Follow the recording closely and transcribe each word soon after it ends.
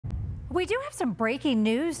We do have some breaking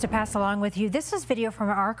news to pass along with you. This is video from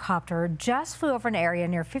our copter. Just flew over an area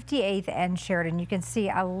near 58th and Sheridan. You can see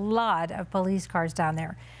a lot of police cars down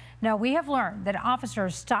there. Now, we have learned that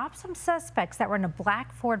officers stopped some suspects that were in a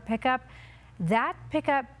black Ford pickup. That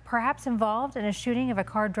pickup perhaps involved in a shooting of a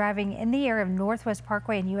car driving in the area of Northwest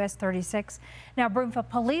Parkway and US 36. Now, Broomfield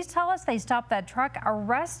police tell us they stopped that truck,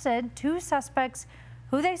 arrested two suspects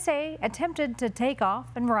who they say attempted to take off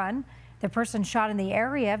and run. The person shot in the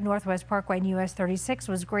area of Northwest Parkway and US 36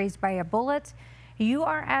 was grazed by a bullet. You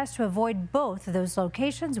are asked to avoid both of those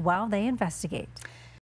locations while they investigate.